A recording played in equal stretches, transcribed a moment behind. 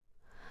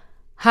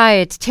Hi,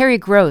 it's Terry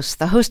Gross,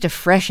 the host of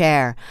Fresh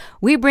Air.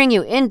 We bring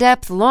you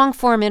in-depth,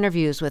 long-form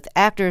interviews with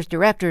actors,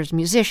 directors,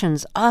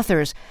 musicians,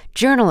 authors,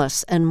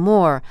 journalists, and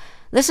more.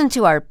 Listen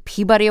to our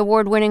Peabody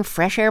Award-winning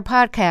Fresh Air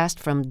podcast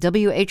from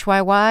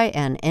WHYY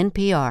and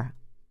NPR.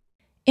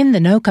 In the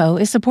NOCO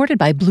is supported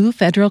by Blue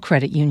Federal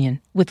Credit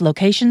Union, with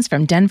locations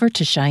from Denver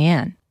to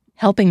Cheyenne,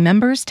 helping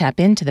members tap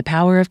into the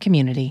power of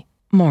community.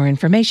 More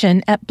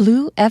information at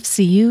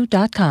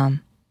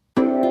bluefcu.com.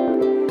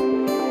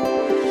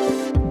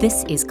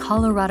 This is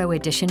Colorado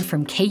Edition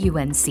from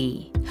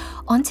KUNC.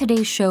 On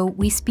today's show,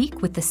 we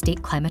speak with the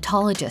state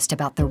climatologist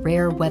about the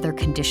rare weather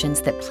conditions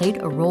that played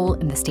a role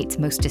in the state's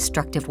most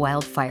destructive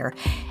wildfire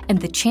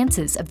and the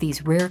chances of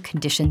these rare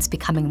conditions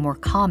becoming more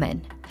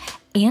common.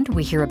 And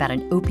we hear about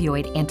an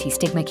opioid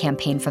anti-stigma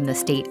campaign from the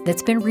state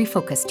that's been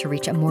refocused to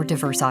reach a more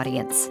diverse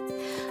audience.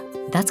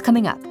 That's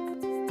coming up.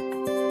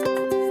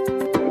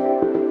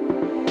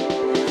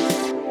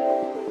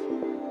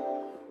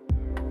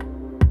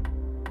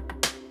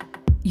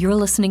 You're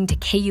listening to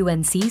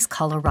KUNC's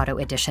Colorado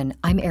Edition.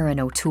 I'm Erin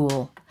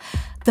O'Toole.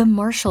 The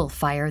Marshall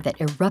Fire that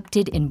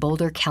erupted in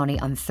Boulder County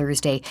on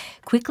Thursday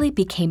quickly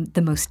became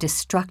the most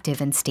destructive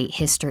in state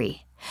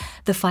history.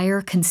 The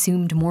fire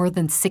consumed more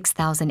than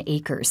 6,000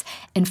 acres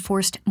and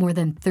forced more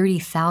than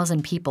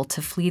 30,000 people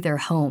to flee their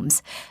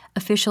homes.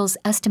 Officials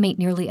estimate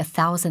nearly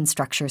 1,000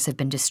 structures have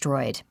been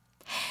destroyed.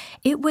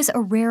 It was a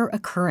rare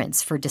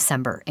occurrence for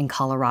December in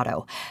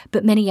Colorado,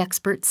 but many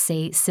experts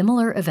say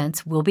similar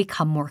events will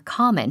become more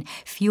common,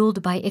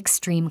 fueled by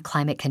extreme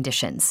climate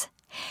conditions.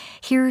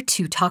 Here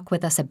to talk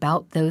with us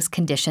about those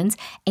conditions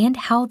and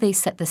how they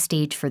set the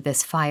stage for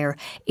this fire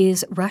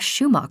is Russ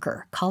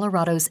Schumacher,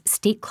 Colorado's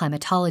state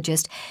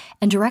climatologist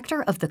and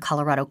director of the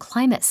Colorado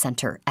Climate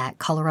Center at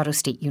Colorado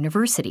State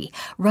University.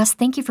 Russ,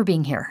 thank you for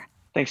being here.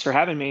 Thanks for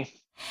having me.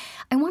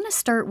 I want to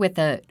start with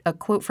a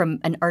quote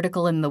from an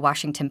article in the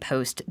Washington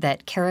Post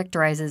that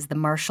characterizes the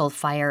Marshall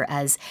Fire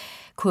as,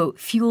 quote,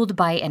 fueled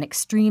by an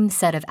extreme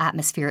set of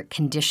atmospheric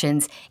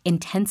conditions,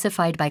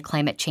 intensified by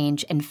climate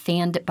change, and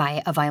fanned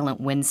by a violent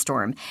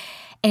windstorm.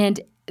 And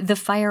the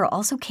fire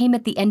also came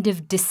at the end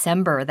of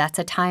December. That's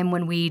a time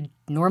when we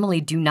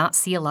normally do not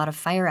see a lot of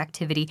fire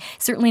activity,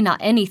 certainly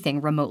not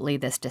anything remotely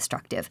this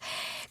destructive.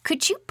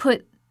 Could you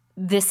put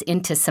this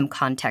into some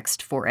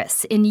context for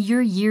us? In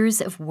your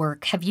years of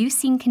work, have you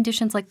seen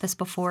conditions like this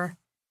before?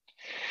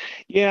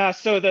 Yeah,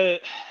 so the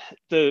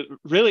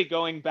really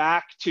going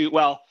back to,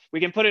 well, we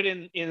can put it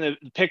in the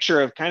picture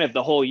of kind of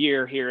the whole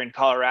year here in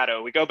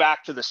Colorado. We go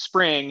back to the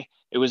spring.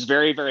 It was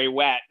very, very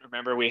wet.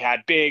 Remember, we had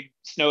big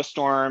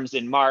snowstorms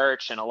in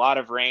March and a lot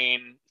of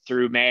rain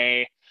through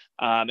May.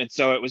 And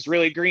so it was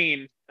really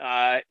green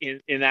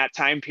in that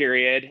time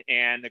period,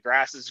 and the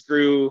grasses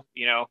grew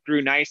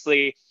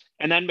nicely.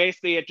 And then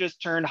basically it just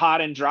turned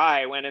hot and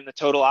dry, went in the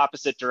total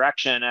opposite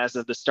direction as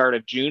of the start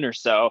of June or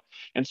so.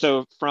 And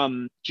so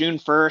from June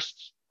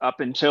 1st up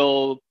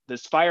until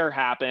this fire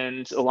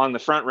happened along the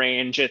Front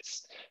Range, it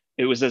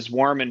was as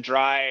warm and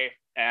dry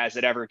as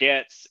it ever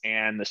gets.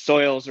 And the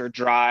soils are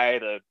dry.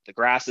 The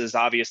grasses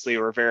obviously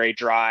were very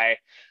dry.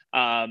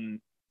 And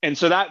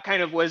so that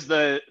kind of was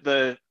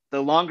the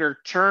longer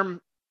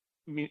term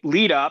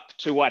lead up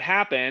to what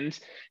happened.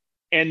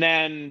 And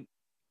then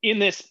in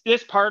this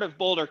part of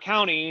Boulder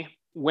County,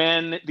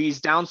 when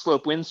these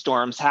downslope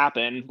windstorms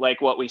happen,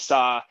 like what we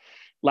saw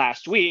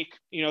last week,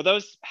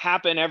 those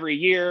happen every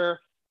year,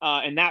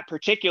 and that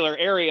particular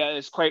area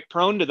is quite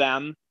prone to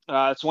them.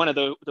 It's one of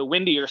the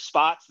windier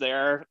spots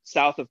there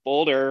south of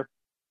Boulder,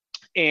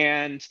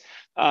 and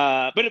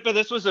but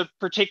this was a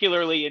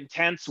particularly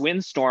intense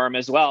windstorm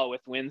as well, with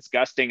winds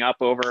gusting up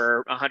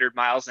over 100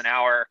 miles an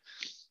hour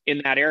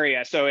in that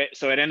area. So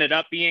it ended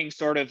up being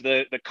sort of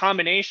the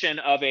combination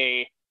of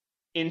a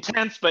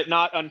intense but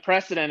not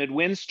unprecedented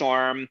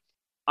windstorm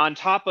on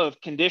top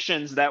of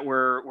conditions that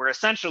were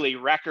essentially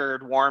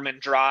record warm and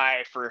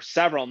dry for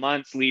several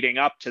months leading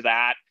up to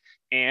that.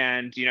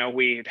 And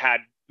we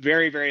had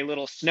very, very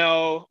little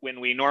snow when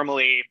we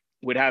normally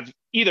would have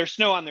either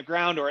snow on the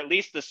ground, or at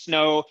least the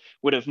snow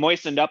would have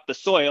moistened up the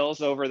soils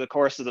over the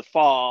course of the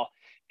fall.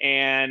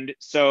 And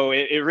so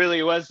it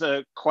really was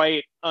a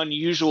quite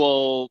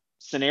unusual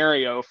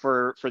scenario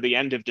for the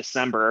end of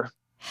December.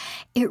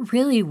 It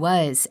really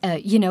was,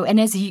 and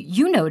as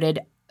you noted,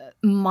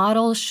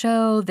 models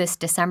show this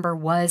December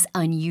was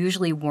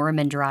unusually warm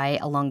and dry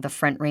along the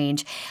Front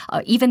Range.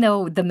 Even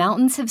though the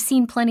mountains have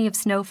seen plenty of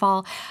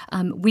snowfall,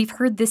 we've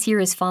heard this year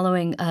is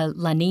following a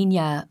La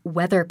Nina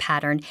weather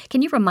pattern.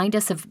 Can you remind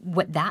us of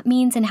what that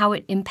means and how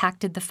it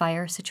impacted the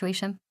fire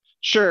situation?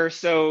 Sure.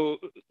 So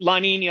La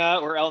Nina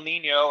or El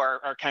Nino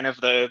are kind of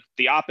the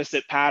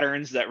opposite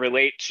patterns that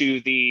relate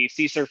to the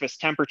sea surface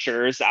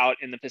temperatures out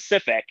in the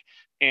Pacific.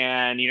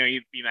 And,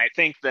 you might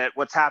think that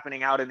what's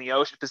happening out in the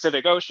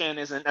Pacific Ocean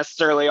isn't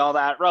necessarily all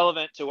that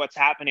relevant to what's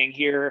happening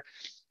here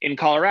in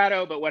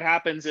Colorado. But what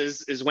happens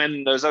is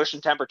when those ocean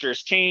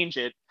temperatures change,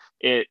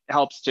 it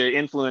helps to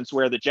influence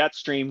where the jet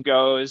stream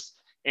goes.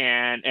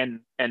 and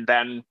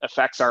then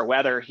affects our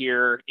weather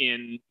here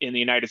in the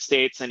United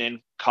States and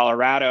in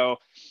Colorado.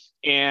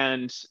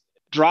 And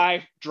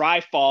dry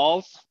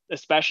falls,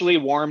 especially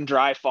warm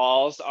dry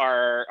falls,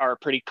 are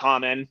pretty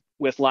common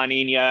with La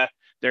Nina.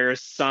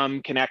 There's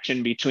some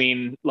connection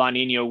between La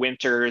Nina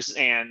winters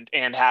and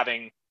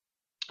having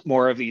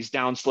more of these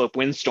downslope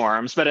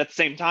windstorms. But at the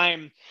same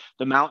time,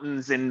 the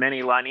mountains in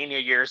many La Nina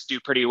years do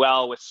pretty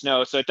well with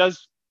snow. So it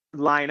does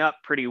line up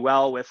pretty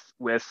well with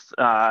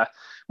the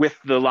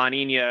La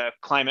Nina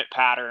climate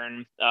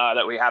pattern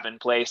that we have in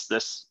place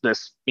this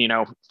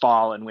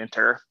fall and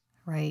winter.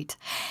 Right.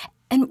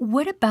 And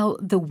what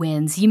about the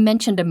winds? You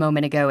mentioned a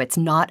moment ago it's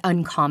not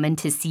uncommon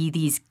to see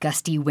these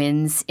gusty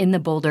winds in the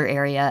Boulder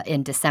area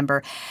in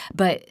December,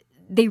 but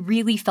they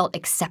really felt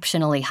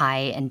exceptionally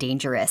high and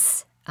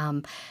dangerous.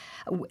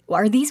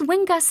 Are these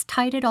wind gusts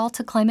tied at all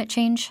to climate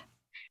change?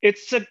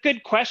 It's a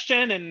good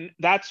question, and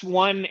that's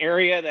one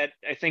area that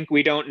I think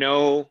we don't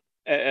know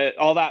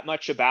all that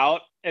much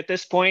about at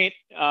this point.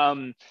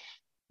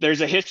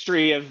 There's a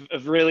history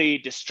of really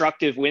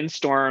destructive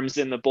windstorms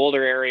in the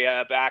Boulder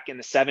area back in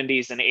the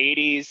 70s and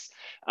 80s.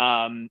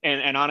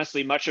 And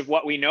honestly, much of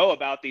what we know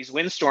about these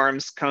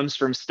windstorms comes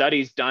from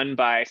studies done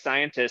by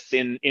scientists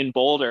in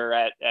Boulder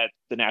at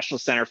the National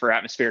Center for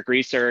Atmospheric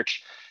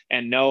Research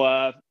and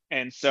NOAA.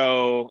 And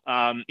so,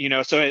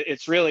 so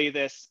it's really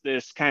this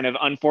kind of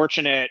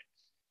unfortunate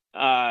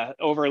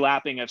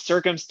overlapping of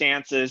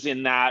circumstances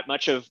in that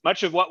much of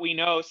what we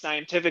know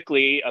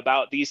scientifically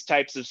about these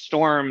types of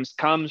storms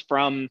comes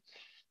from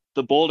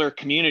the Boulder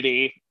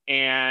community.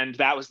 And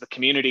that was the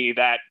community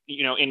that,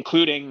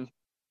 including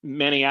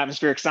many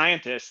atmospheric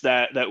scientists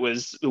that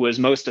was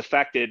most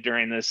affected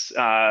during this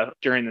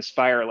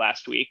fire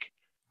last week.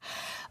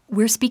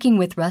 We're speaking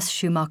with Russ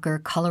Schumacher,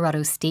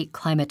 Colorado State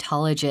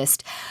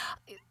climatologist.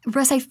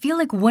 Russ, I feel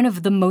like one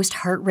of the most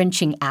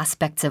heart-wrenching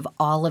aspects of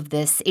all of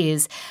this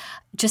is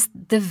just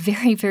the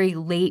very, very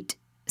late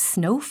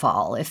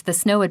snowfall. If the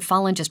snow had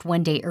fallen just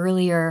one day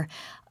earlier,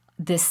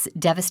 this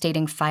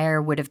devastating fire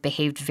would have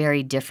behaved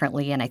very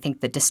differently, and I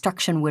think the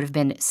destruction would have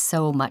been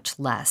so much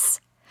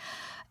less.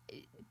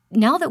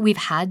 Now that we've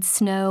had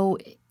snow,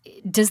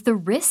 does the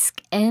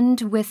risk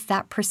end with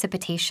that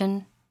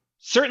precipitation?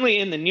 Certainly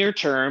in the near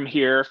term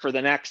here for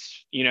the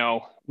next,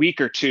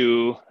 week or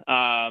two,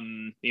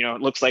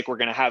 it looks like we're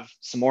going to have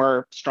some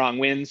more strong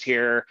winds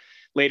here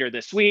later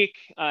this week.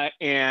 But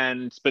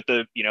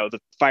the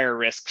fire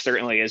risk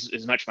certainly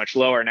is much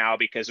lower now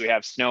because we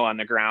have snow on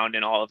the ground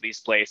in all of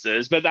these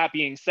places. But that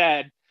being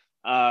said,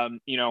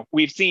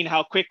 we've seen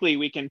how quickly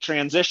we can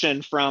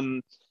transition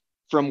from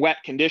wet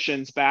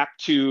conditions back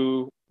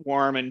to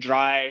warm and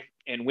dry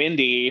and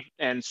windy.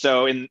 And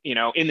so in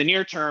the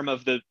near term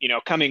of the,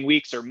 coming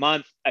weeks or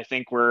month, I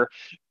think we're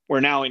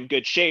now in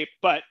good shape.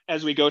 But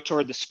as we go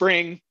toward the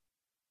spring,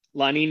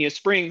 La Nina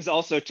springs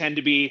also tend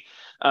to be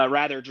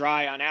rather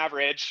dry on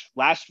average.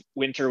 Last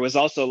winter was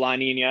also La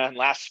Nina and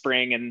last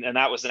spring, and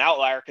that was an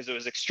outlier because it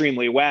was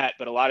extremely wet.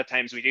 But a lot of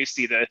times we do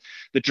see the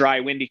dry,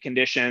 windy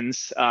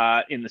conditions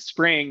in the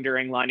spring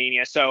during La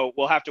Nina. So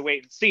we'll have to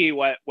wait and see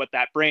what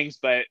that brings.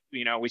 But,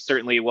 we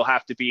certainly will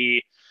have to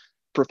be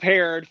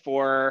prepared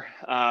for,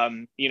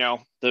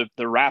 the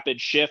rapid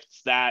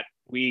shifts that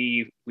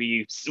we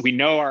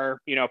know are,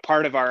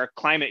 part of our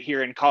climate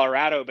here in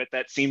Colorado, but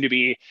that seem to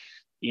be,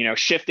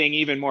 shifting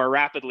even more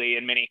rapidly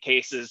in many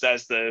cases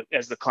as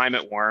the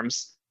climate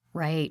warms.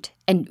 Right.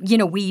 And,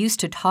 we used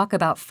to talk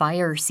about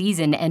fire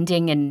season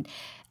ending in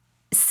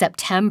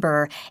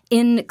September.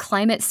 In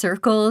climate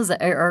circles,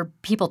 are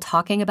people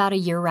talking about a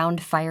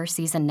year-round fire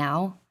season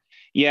now?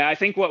 Yeah, I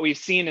think what we've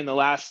seen in the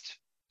last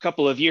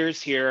couple of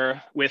years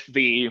here with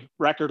the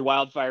record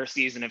wildfire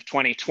season of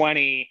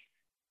 2020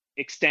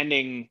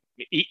 extending,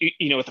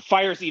 with the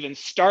fires even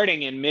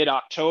starting in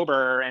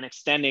mid-October and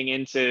extending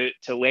into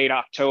late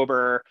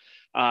October.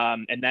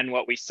 And then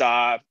what we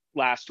saw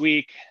last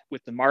week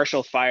with the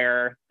Marshall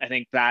Fire, I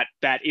think that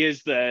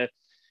is the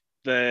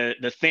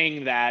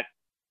thing that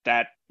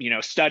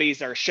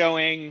studies are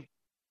showing,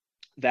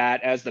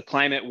 that as the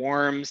climate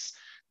warms,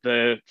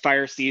 the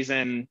fire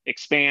season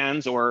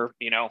expands, or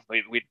we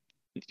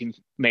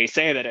may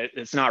say that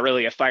it's not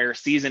really a fire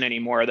season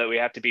anymore, that we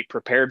have to be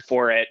prepared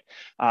for it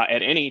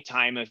at any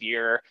time of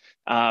year.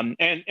 And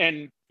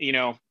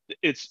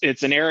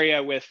it's an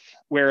area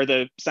where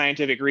the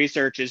scientific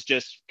research is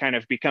just kind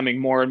of becoming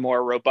more and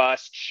more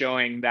robust,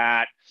 showing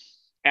that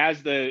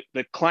as the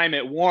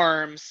climate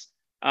warms,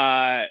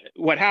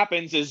 what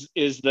happens is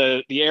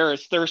the air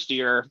is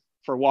thirstier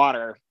for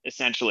water,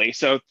 essentially.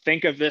 So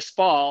think of this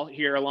fall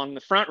here along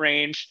the Front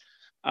Range.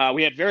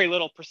 We had very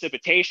little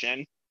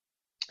precipitation.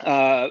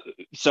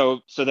 So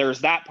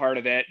there's that part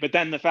of it. But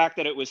then the fact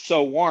that it was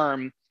so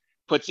warm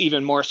puts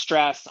even more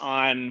stress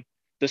on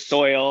the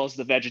soils,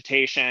 the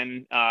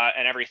vegetation,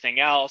 and everything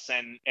else,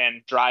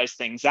 and dries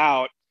things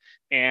out.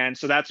 And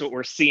so that's what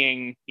we're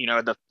seeing.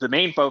 The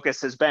main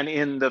focus has been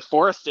in the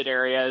forested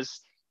areas,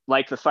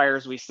 like the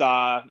fires we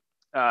saw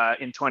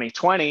in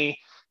 2020,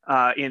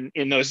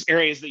 in those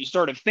areas that you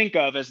sort of think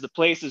of as the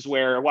places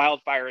where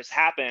wildfires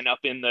happen, up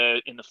in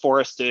the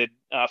forested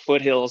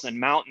foothills and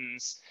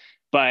mountains.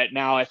 But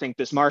now I think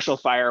this Marshall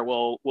Fire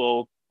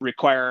will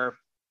require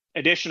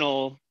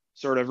additional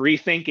sort of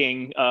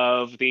rethinking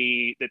of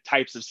the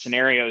types of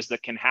scenarios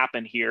that can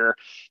happen here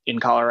in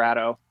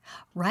Colorado.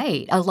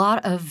 Right. A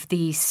lot of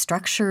the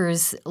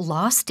structures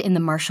lost in the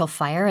Marshall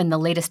Fire, and the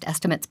latest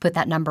estimates put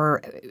that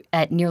number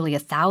at nearly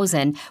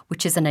 1,000,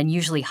 which is an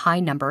unusually high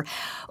number.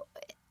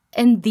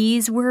 And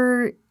these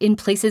were in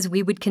places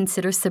we would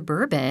consider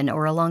suburban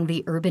or along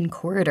the urban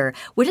corridor.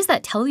 What does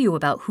that tell you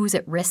about who's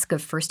at risk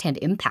of firsthand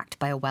impact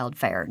by a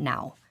wildfire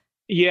now?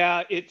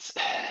 Yeah, it's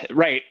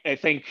right. I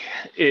think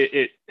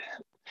it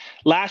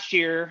last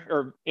year,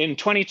 or in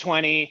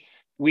 2020,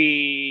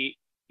 we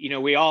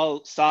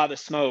all saw the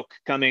smoke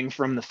coming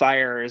from the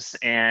fires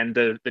and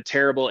the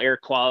terrible air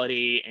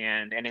quality,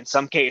 and in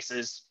some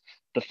cases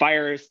the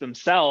fires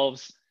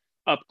themselves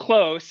up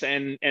close,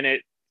 and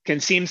it can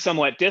seem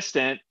somewhat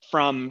distant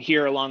from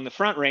here along the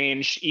Front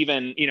Range.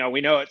 Even, we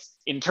know it's,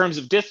 in terms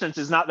of distance,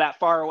 is not that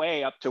far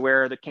away up to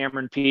where the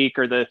Cameron Peak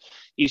or the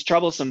East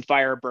Troublesome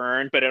fire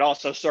burned, but it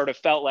also sort of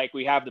felt like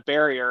we have the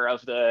barrier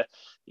of the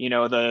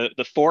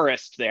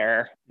forest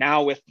there.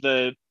 Now with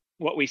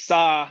what we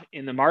saw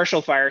in the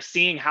Marshall Fire,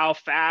 seeing how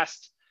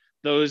fast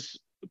those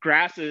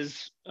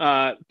grasses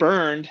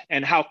burned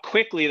and how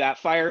quickly that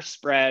fire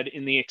spread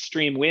in the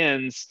extreme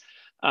winds,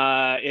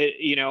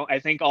 I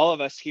think all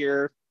of us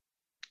here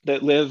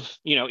that live,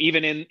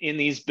 even in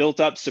these built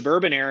up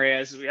suburban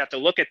areas, we have to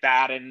look at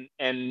that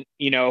and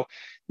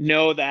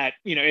know that,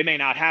 it may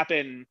not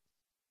happen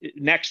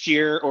next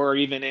year or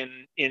even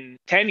in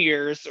 10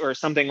 years or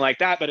something like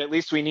that, but at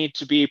least we need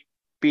to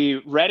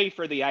be ready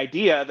for the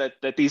idea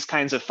that these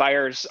kinds of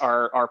fires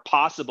are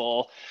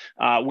possible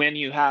when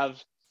you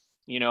have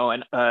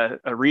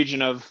a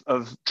region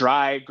of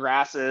dry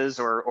grasses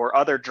or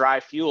other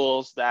dry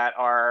fuels that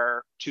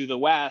are to the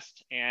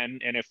west,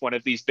 and if one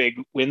of these big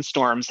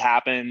windstorms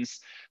happens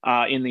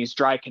in these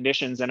dry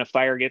conditions and a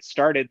fire gets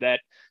started, that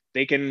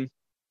they can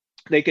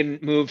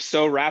move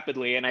so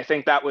rapidly. And I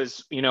think that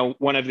was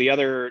one of the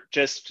other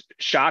just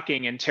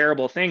shocking and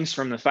terrible things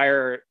from the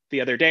fire the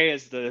other day,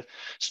 is the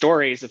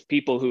stories of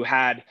people who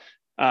had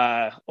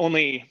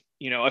only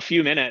a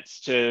few minutes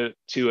to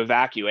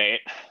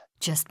evacuate.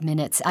 Just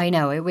minutes. I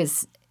know, it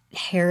was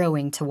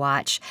harrowing to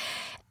watch.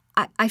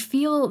 I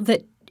feel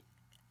that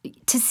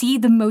to see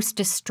the most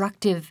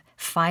destructive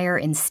fire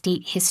in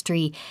state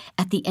history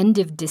at the end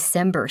of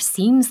December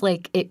seems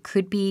like it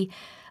could be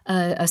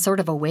a sort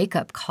of a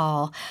wake-up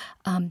call.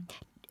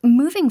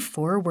 Moving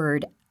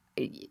forward,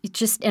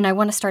 and I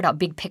want to start out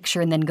big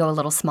picture and then go a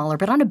little smaller,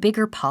 but on a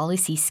bigger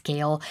policy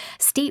scale,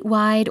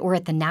 statewide or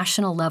at the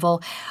national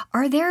level,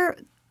 are there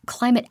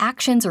climate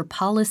actions or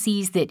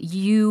policies that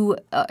you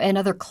and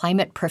other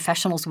climate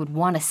professionals would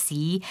want to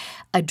see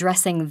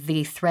addressing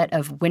the threat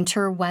of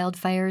winter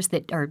wildfires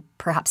that are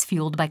perhaps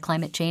fueled by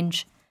climate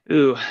change?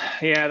 Ooh,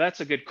 yeah, that's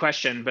a good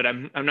question, but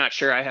I'm not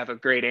sure I have a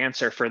great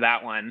answer for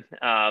that one.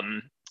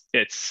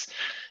 It's,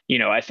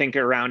 I think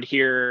around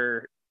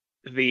here,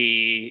 at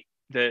the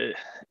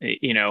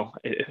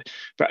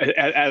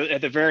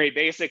very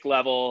basic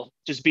level,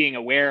 just being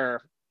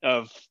aware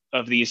of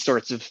these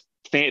sorts of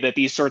that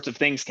these sorts of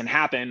things can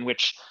happen,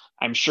 which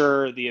I'm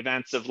sure the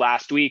events of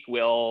last week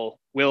will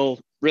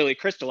really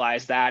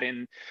crystallize that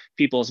in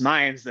people's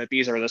minds, that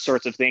these are the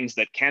sorts of things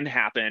that can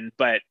happen.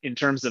 But in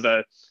terms of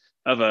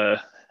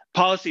a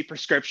policy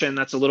prescription,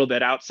 that's a little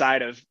bit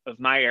outside of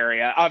my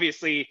area.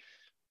 Obviously,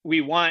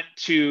 we want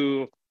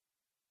to,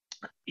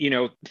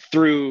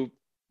 through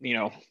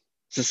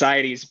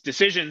society's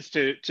decisions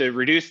to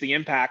reduce the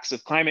impacts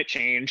of climate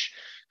change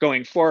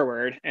going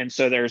forward, and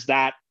so there's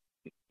that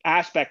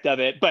aspect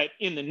of it. But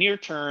in the near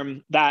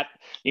term, that,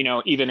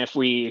 even if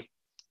we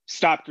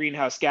stop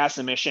greenhouse gas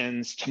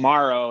emissions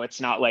tomorrow,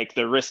 it's not like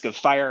the risk of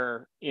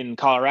fire in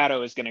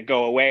Colorado is going to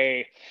go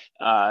away,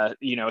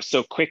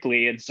 so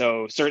quickly. And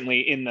so certainly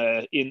in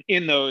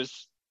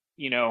those,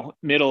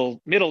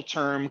 middle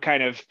term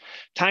kind of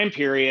time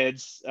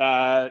periods,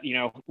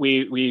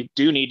 we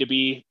do need to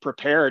be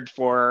prepared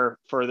for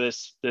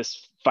this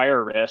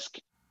fire risk.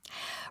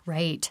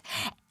 Right.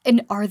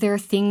 And are there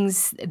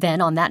things then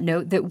on that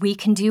note that we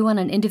can do on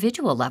an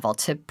individual level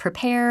to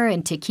prepare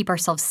and to keep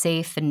ourselves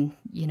safe and,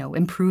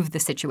 improve the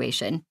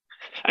situation?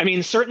 I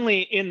mean,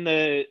 certainly in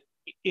the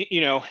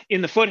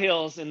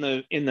foothills, in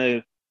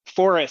the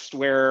forest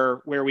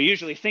where we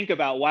usually think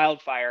about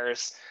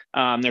wildfires,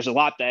 there's a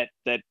lot that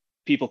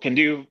people can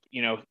do.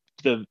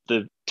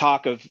 The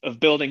talk of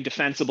building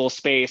defensible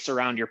space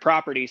around your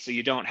property so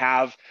you don't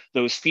have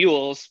those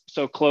fuels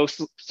so close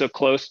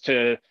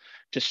to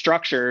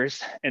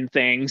structures and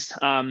things.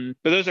 But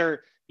those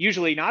are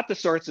usually not the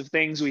sorts of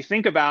things we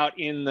think about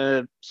in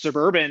the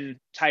suburban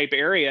type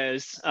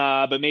areas.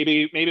 But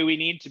maybe we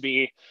need to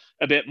be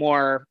a bit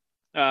more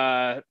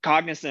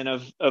cognizant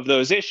of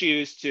those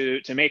issues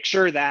to make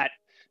sure that,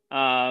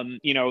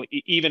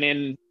 even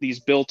in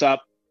these built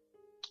up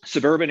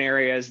suburban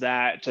areas,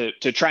 that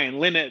to try and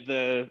limit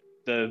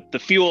the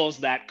fuels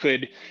that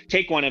could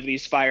take one of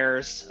these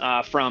fires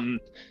from,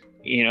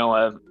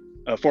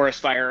 a forest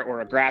fire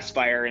or a grass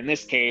fire in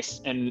this case,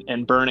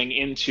 and burning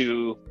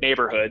into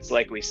neighborhoods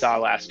like we saw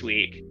last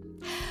week.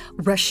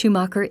 Russ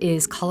Schumacher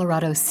is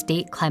Colorado's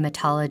state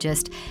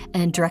climatologist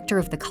and director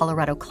of the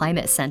Colorado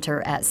Climate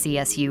Center at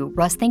CSU.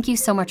 Russ, thank you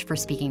so much for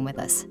speaking with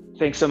us.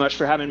 Thanks so much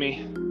for having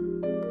me.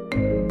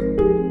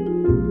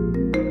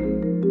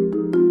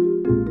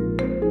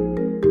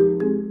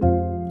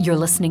 You're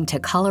listening to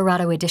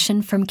Colorado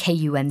Edition from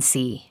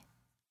KUNC.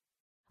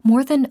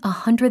 More than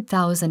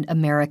 100,000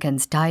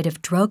 Americans died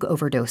of drug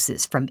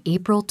overdoses from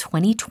April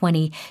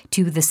 2020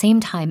 to the same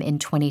time in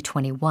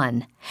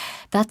 2021.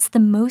 That's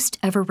the most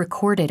ever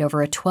recorded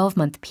over a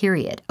 12-month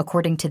period,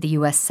 according to the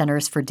U.S.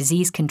 Centers for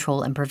Disease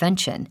Control and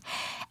Prevention.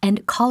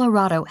 And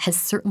Colorado has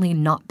certainly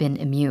not been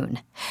immune.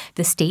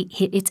 The state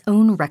hit its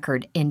own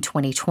record in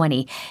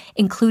 2020,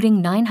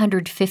 including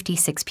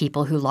 956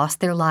 people who lost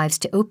their lives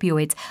to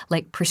opioids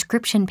like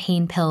prescription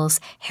pain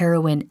pills,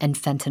 heroin, and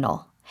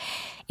fentanyl.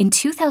 In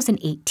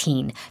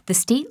 2018, the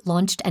state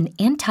launched an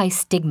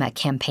anti-stigma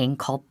campaign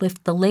called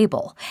Lift the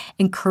Label,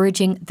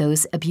 encouraging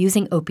those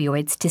abusing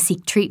opioids to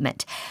seek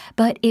treatment,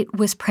 but it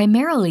was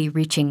primarily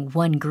reaching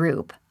one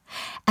group.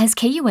 As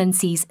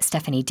KUNC's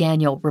Stephanie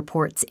Daniel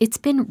reports, it's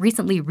been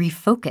recently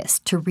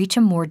refocused to reach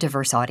a more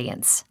diverse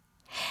audience.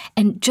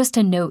 And just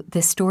a note,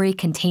 this story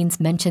contains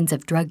mentions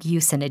of drug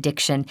use and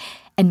addiction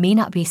and may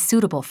not be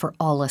suitable for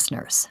all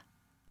listeners.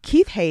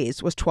 Keith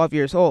Hayes was 12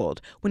 years old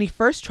when he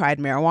first tried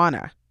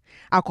marijuana.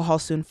 Alcohol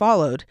soon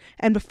followed,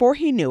 and before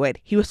he knew it,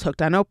 he was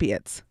hooked on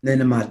opiates.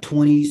 Then in my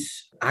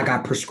 20s, I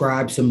got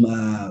prescribed some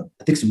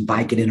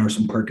Vicodin or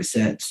some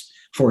Percocets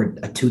for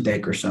a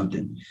toothache or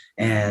something.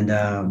 And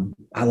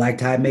I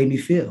liked how it made me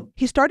feel.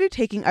 He started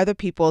taking other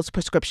people's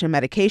prescription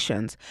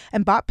medications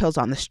and bought pills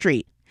on the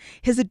street.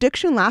 His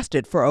addiction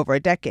lasted for over a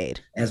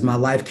decade. As my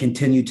life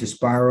continued to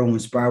spiral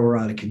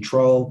out of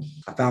control,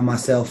 I found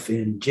myself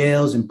in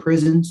jails and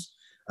prisons,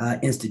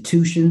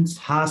 institutions,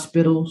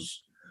 hospitals,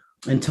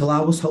 until I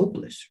was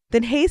hopeless.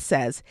 Then Hayes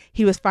says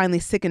he was finally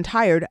sick and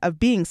tired of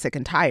being sick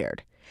and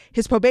tired.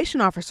 His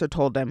probation officer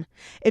told him,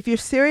 if you're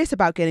serious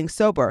about getting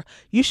sober,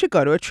 you should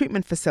go to a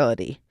treatment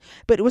facility.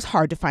 But it was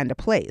hard to find a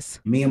place.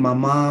 Me and my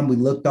mom, we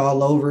looked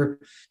all over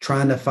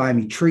trying to find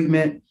me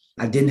treatment.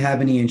 I didn't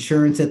have any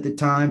insurance at the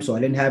time, so I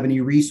didn't have any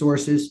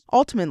resources.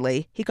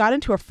 Ultimately, he got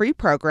into a free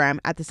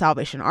program at the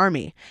Salvation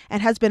Army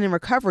and has been in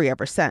recovery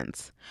ever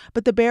since.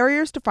 But the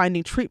barriers to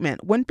finding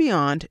treatment went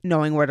beyond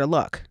knowing where to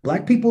look.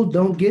 Black people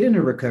don't get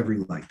into recovery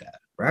like that,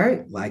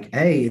 right? Like,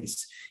 hey,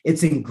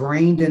 it's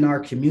ingrained in our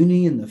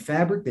community and the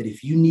fabric that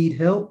if you need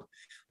help,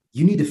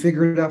 you need to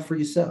figure it out for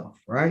yourself,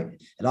 right?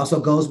 It also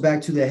goes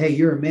back to the, hey,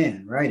 you're a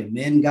man, right? And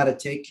men got to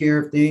take care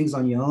of things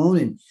on your own,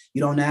 and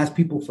you don't ask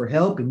people for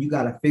help, and you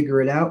got to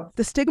figure it out.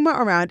 The stigma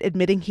around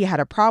admitting he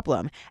had a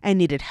problem and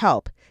needed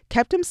help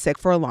kept him sick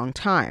for a long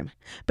time.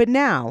 But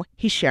now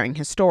he's sharing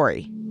his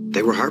story.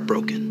 They were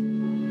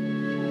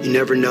heartbroken. You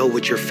never know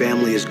what your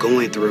family is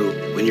going through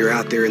when you're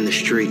out there in the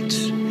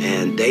streets,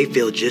 and they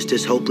feel just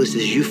as hopeless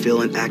as you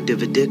feel in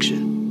active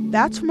addiction.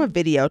 That's from a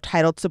video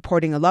titled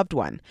Supporting a Loved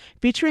One,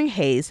 featuring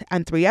Hayes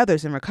and 3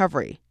 others in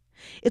recovery.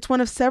 It's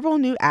one of several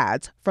new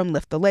ads from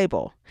Lift the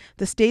Label,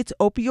 the state's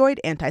opioid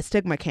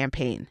anti-stigma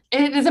campaign.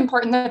 It is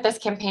important that this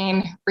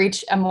campaign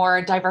reach a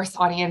more diverse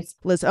audience.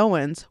 Liz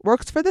Owens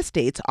works for the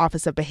state's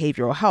Office of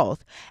Behavioral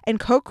Health and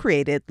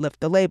co-created Lift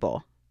the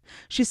Label.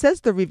 She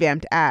says the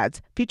revamped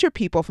ads feature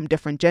people from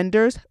different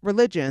genders,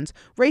 religions,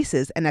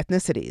 races, and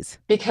ethnicities.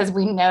 Because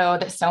we know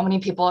that so many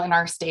people in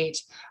our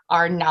state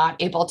are not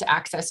able to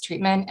access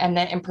treatment, and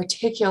that in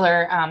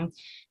particular,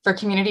 for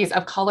communities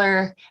of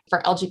color,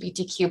 for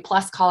LGBTQ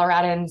plus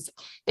Coloradans,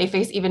 they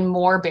face even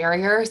more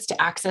barriers to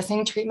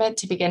accessing treatment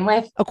to begin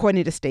with.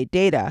 According to state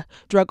data,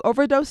 drug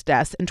overdose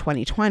deaths in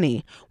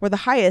 2020 were the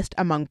highest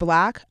among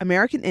Black,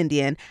 American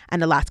Indian,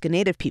 and Alaska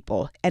Native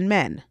people and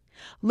men.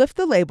 Lift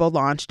the Label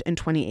launched in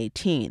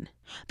 2018.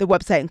 The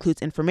website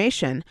includes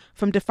information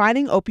from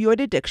defining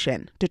opioid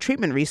addiction to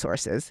treatment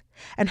resources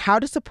and how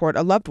to support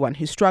a loved one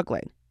who's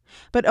struggling.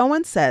 But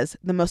Owens says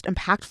the most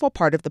impactful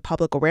part of the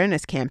public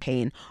awareness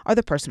campaign are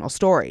the personal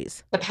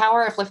stories. The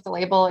power of Lift the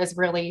Label is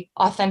really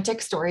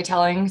authentic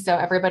storytelling. So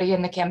everybody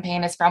in the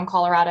campaign is from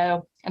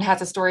Colorado and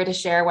has a story to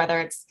share, whether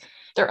it's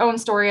their own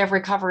story of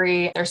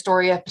recovery, their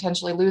story of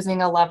potentially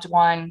losing a loved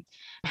one,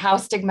 how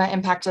stigma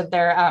impacted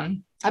their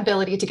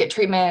ability to get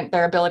treatment,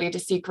 their ability to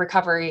seek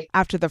recovery.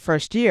 After the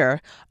first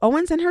year,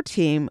 Owens and her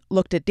team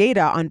looked at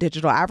data on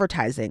digital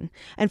advertising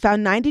and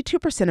found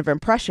 92% of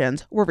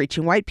impressions were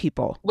reaching white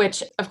people.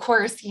 Which, of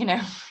course,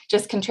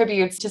 just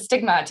contributes to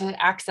stigma, to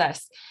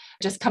access,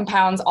 just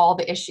compounds all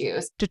the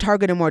issues. To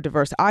target a more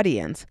diverse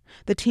audience,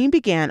 the team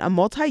began a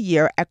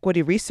multi-year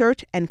equity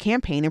research and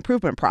campaign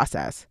improvement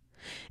process.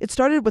 It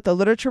started with a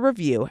literature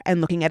review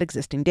and looking at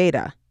existing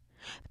data.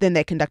 Then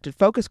they conducted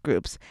focus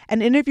groups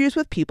and interviews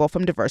with people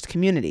from diverse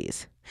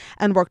communities,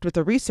 and worked with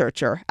a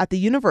researcher at the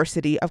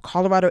University of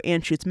Colorado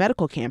Anschutz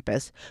Medical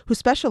Campus who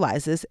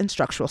specializes in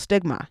structural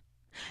stigma.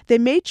 They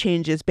made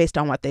changes based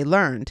on what they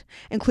learned,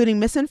 including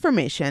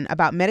misinformation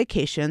about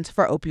medications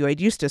for opioid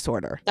use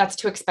disorder. That's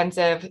too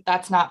expensive.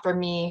 That's not for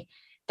me.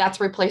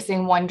 That's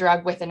replacing one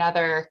drug with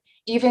another.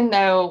 even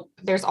though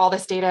there's all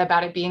this data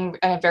about it being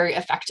a very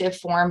effective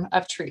form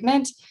of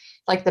treatment,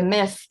 like the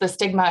myth, the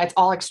stigma, it's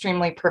all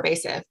extremely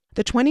pervasive.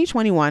 The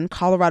 2021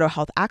 Colorado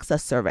Health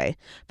Access Survey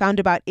found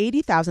about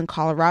 80,000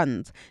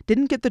 Coloradans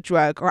didn't get the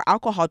drug or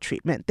alcohol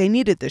treatment they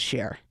needed this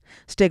year.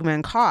 Stigma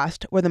and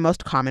cost were the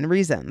most common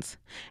reasons,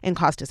 and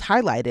cost is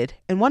highlighted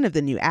in one of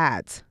the new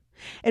ads.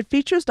 It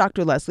features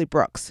Dr. Leslie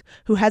Brooks,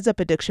 who heads up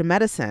addiction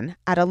medicine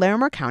at a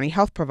Larimer County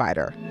health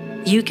provider.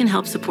 You can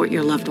help support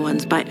your loved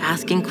ones by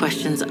asking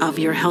questions of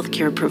your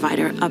healthcare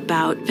provider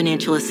about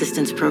financial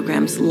assistance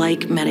programs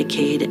like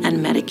Medicaid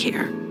and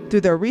Medicare.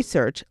 Through their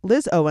research,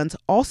 Liz Owens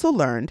also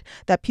learned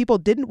that people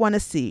didn't want to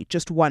see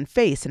just one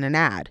face in an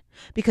ad,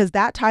 because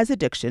that ties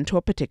addiction to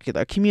a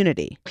particular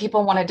community.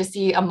 People wanted to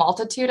see a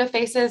multitude of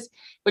faces,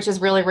 which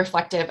is really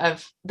reflective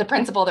of the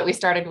principle that we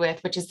started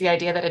with, which is the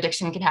idea that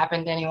addiction can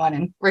happen to anyone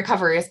and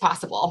recovery is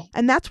possible.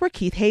 And that's where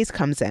Keith Hayes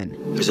comes in.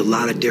 There's a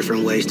lot of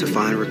different ways to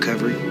find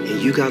recovery,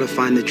 and you got to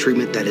find the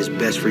treatment that is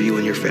best for you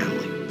and your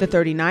family. The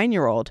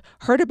 39-year-old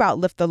heard about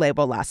Lift the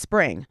Label last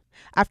spring.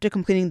 After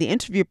completing the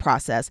interview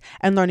process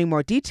and learning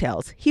more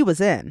details, he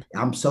was in.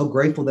 I'm so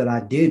grateful that I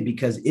did,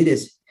 because it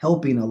is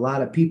helping a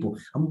lot of people.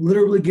 I'm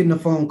literally getting a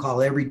phone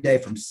call every day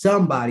from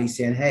somebody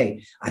saying,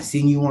 hey, I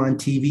seen you on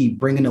TV,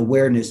 bringing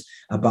awareness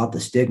about the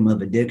stigma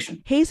of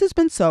addiction. Hayes has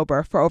been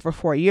sober for over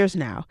 4 years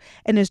now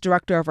and is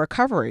director of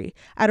recovery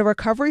at a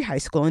recovery high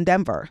school in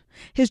Denver.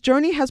 His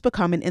journey has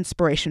become an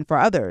inspiration for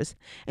others,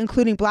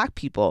 including Black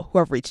people who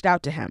have reached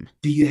out to him.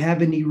 Do you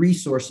have any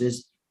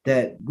resources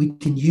that we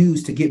can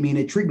use to get me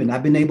into treatment?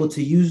 I've been able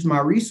to use my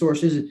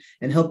resources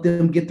and help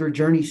them get their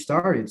journey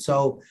started.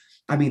 So,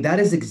 I mean, that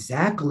is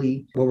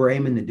exactly what we're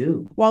aiming to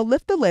do. While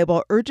Lift the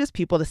Label urges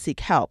people to seek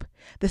help,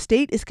 the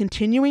state is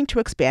continuing to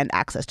expand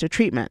access to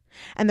treatment,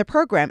 and the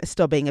program is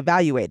still being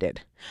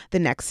evaluated. The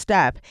next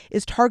step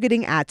is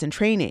targeting ads and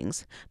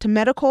trainings to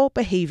medical,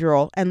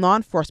 behavioral, and law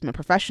enforcement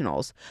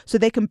professionals so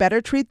they can better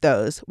treat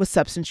those with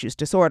substance use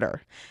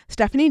disorder.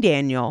 Stephanie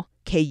Daniel,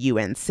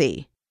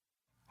 KUNC.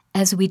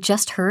 As we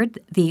just heard,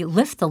 the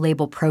Lift the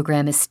Label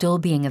program is still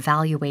being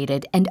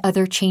evaluated, and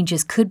other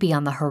changes could be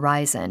on the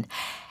horizon.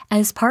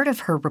 As part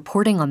of her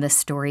reporting on this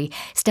story,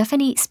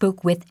 Stephanie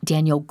spoke with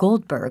Daniel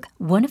Goldberg,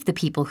 one of the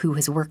people who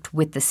has worked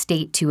with the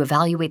state to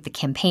evaluate the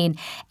campaign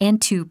and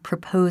to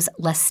propose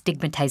less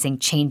stigmatizing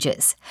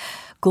changes.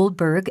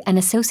 Goldberg, an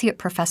associate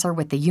professor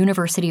with the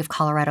University of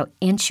Colorado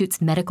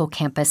Anschutz Medical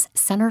Campus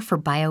Center for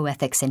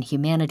Bioethics and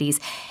Humanities,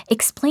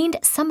 explained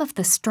some of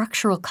the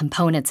structural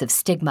components of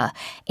stigma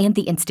and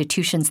the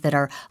institutions that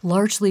are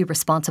largely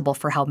responsible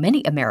for how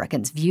many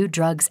Americans view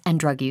drugs and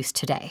drug use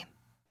today.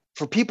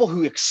 For people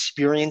who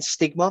experience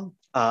stigma,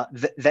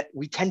 that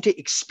we tend to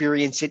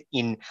experience it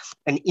in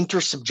an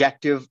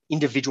intersubjective,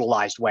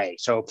 individualized way.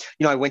 So,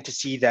 I went to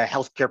see the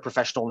healthcare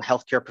professional, and the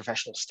healthcare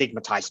professional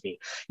stigmatized me.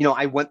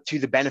 I went to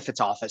the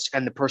benefits office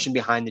and the person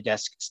behind the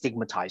desk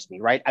stigmatized me,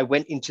 right? I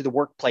went into the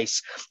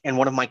workplace and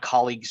one of my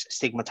colleagues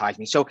stigmatized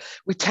me. So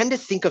we tend to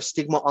think of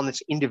stigma on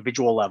this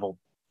individual level.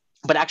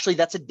 But actually,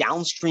 that's a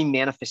downstream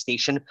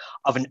manifestation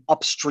of an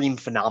upstream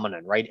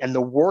phenomenon, right? And the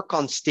work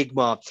on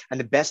stigma and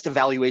the best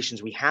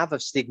evaluations we have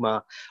of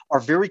stigma are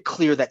very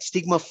clear that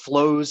stigma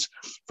flows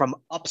from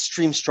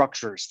upstream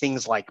structures,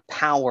 things like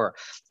power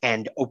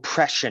and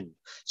oppression.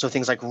 So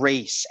things like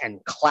race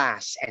and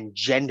class and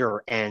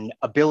gender and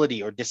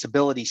ability or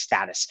disability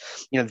status.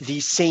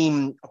 These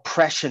same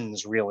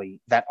oppressions really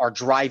that are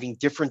driving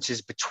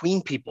differences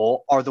between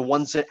people are the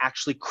ones that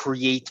actually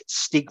create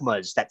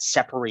stigmas that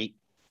separate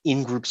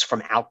in groups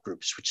from out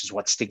groups, which is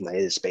what stigma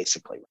is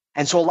basically.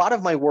 And so a lot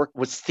of my work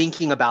was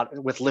thinking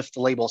about, with Lift the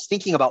Label,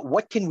 thinking about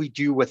what can we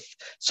do with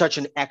such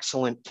an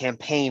excellent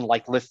campaign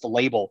like Lift the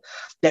Label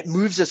that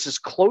moves us as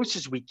close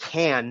as we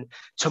can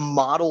to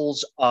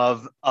models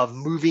of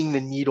moving the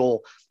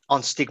needle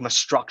on stigma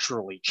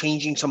structurally,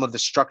 changing some of the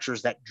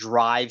structures that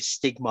drive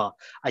stigma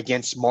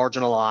against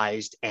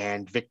marginalized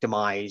and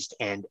victimized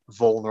and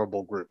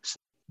vulnerable groups.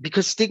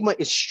 Because stigma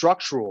is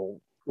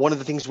structural, one of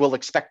the things we'll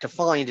expect to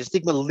find is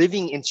stigma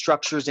living in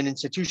structures and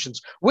institutions.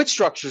 Which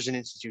structures and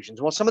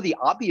institutions? Well, some of the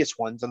obvious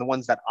ones and the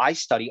ones that I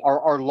study are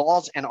our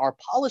laws and our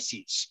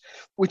policies,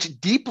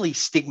 which deeply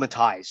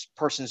stigmatize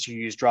persons who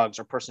use drugs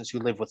or persons who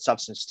live with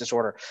substance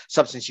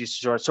use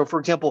disorder. So, for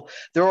example,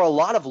 there are a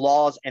lot of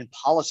laws and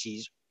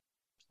policies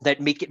that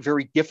make it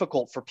very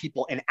difficult for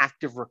people in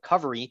active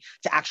recovery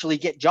to actually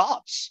get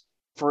jobs.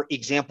 For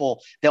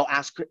example, they'll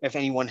ask if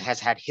anyone has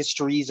had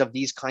histories of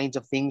these kinds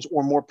of things,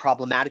 or more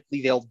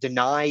problematically, they'll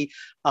deny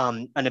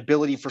an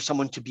ability for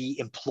someone to be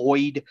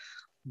employed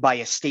by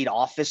a state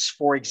office,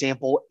 for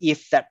example,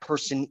 if that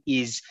person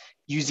is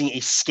using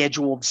a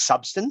scheduled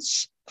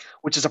substance,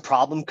 which is a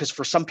problem because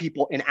for some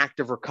people in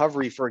active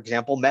recovery, for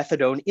example,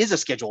 methadone is a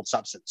scheduled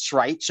substance,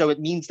 right? So it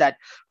means that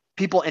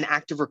people in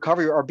active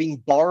recovery are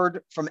being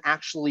barred from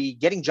actually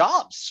getting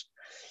jobs,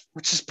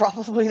 which is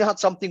probably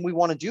not something we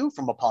want to do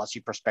from a policy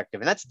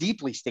perspective. And that's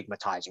deeply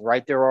stigmatizing,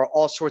 right? There are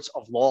all sorts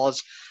of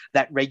laws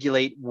that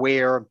regulate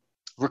where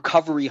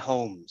recovery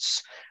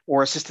homes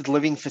or assisted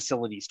living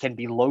facilities can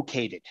be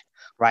located,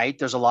 right?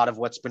 There's a lot of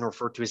what's been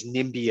referred to as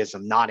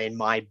NIMBYism, not in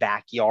my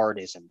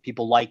backyardism.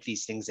 People like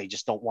these things, they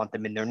just don't want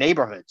them in their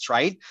neighborhoods,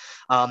 right?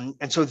 And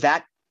so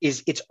that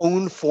is its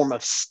own form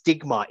of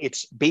stigma.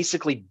 It's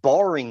basically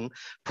barring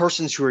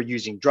persons who are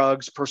using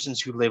drugs, persons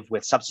who live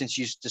with substance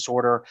use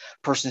disorder,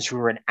 persons who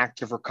are in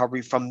active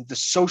recovery from the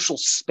social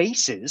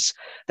spaces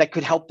that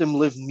could help them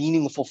live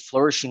meaningful,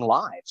 flourishing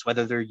lives,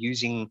 whether they're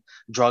using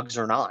drugs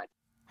or not.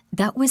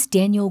 That was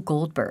Daniel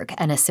Goldberg,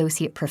 an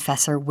associate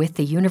professor with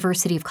the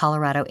University of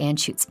Colorado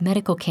Anschutz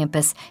Medical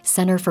Campus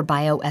Center for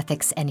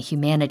Bioethics and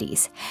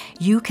Humanities.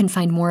 You can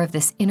find more of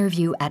this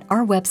interview at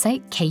our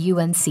website,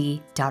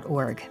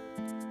 kunc.org.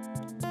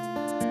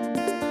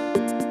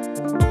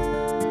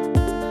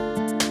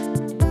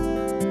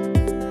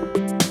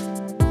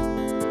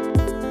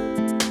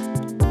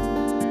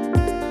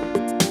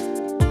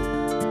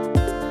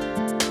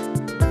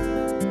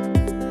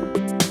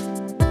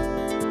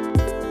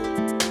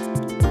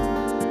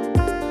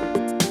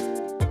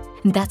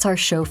 That's our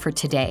show for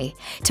today.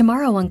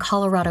 Tomorrow on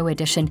Colorado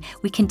Edition,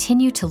 we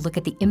continue to look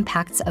at the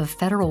impacts of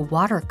federal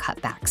water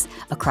cutbacks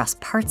across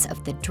parts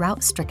of the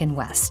drought-stricken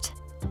West.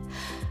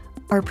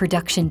 Our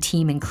production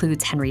team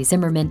includes Henry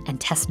Zimmerman and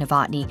Tess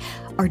Novotny.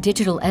 Our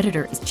digital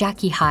editor is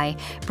Jackie High.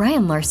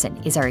 Brian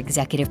Larson is our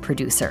executive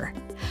producer.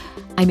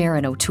 I'm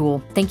Erin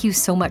O'Toole. Thank you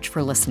so much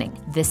for listening.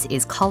 This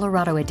is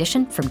Colorado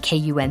Edition from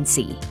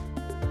KUNC.